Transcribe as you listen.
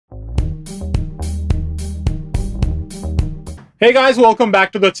Hey guys, welcome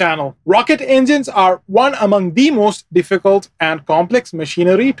back to the channel. Rocket engines are one among the most difficult and complex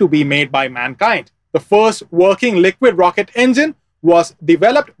machinery to be made by mankind. The first working liquid rocket engine was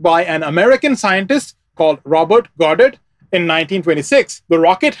developed by an American scientist called Robert Goddard in 1926. The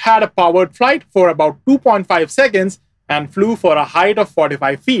rocket had a powered flight for about 2.5 seconds and flew for a height of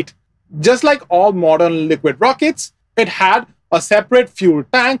 45 feet. Just like all modern liquid rockets, it had a separate fuel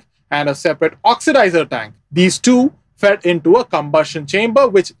tank and a separate oxidizer tank. These two fed into a combustion chamber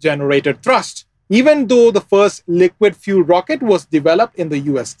which generated thrust. Even though the first liquid fuel rocket was developed in the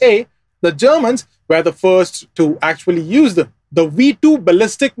USA, the Germans were the first to actually use them. The V-2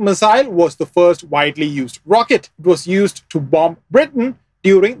 ballistic missile was the first widely used rocket. It was used to bomb Britain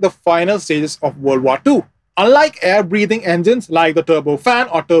during the final stages of World War II. Unlike air-breathing engines like the turbofan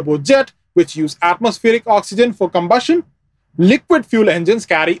or turbojet, which use atmospheric oxygen for combustion, liquid fuel engines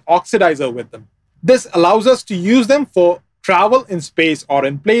carry oxidizer with them. This allows us to use them for travel in space or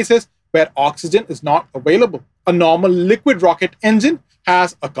in places where oxygen is not available. A normal liquid rocket engine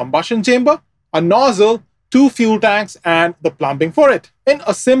has a combustion chamber, a nozzle, two fuel tanks, and the plumbing for it. In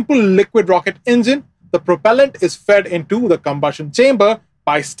a simple liquid rocket engine, the propellant is fed into the combustion chamber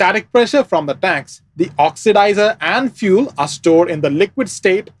by static pressure from the tanks. The oxidizer and fuel are stored in the liquid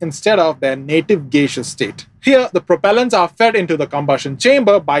state instead of their native gaseous state. Here, the propellants are fed into the combustion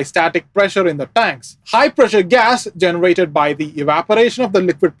chamber by static pressure in the tanks. High-pressure gas generated by the evaporation of the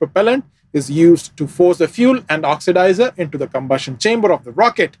liquid propellant is used to force the fuel and oxidizer into the combustion chamber of the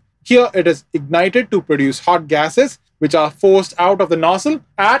rocket. Here, it is ignited to produce hot gases, which are forced out of the nozzle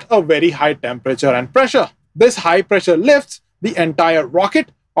at a very high temperature and pressure. This high pressure lifts the entire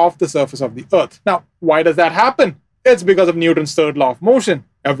rocket off the surface of the Earth. Now, why does that happen? It's because of Newton's third law of motion.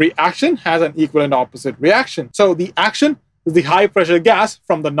 Every action has an equal and opposite reaction. So the action is the high pressure gas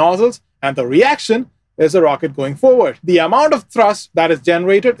from the nozzles and the reaction is the rocket going forward. The amount of thrust that is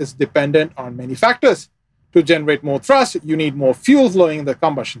generated is dependent on many factors. To generate more thrust, you need more fuel flowing in the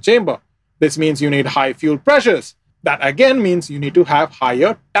combustion chamber. This means you need high fuel pressures. That again means you need to have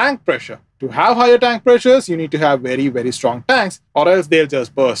higher tank pressure. To have higher tank pressures, you need to have very strong tanks or else they'll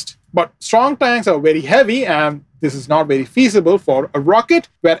just burst. But strong tanks are very heavy and this is not very feasible for a rocket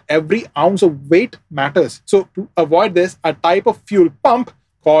where every ounce of weight matters. So to avoid this, a type of fuel pump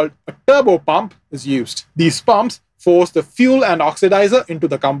called a turbo pump is used. These pumps force the fuel and oxidizer into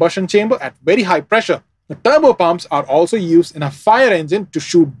the combustion chamber at very high pressure. The turbo pumps are also used in a fire engine to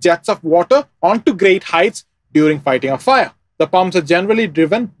shoot jets of water onto great heights during fighting a fire. The pumps are generally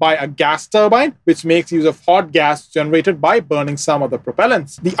driven by a gas turbine, which makes use of hot gas generated by burning some of the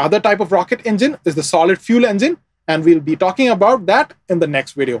propellants. The other type of rocket engine is the solid fuel engine, and we'll be talking about that in the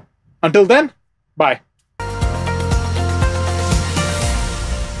next video. Until then, bye.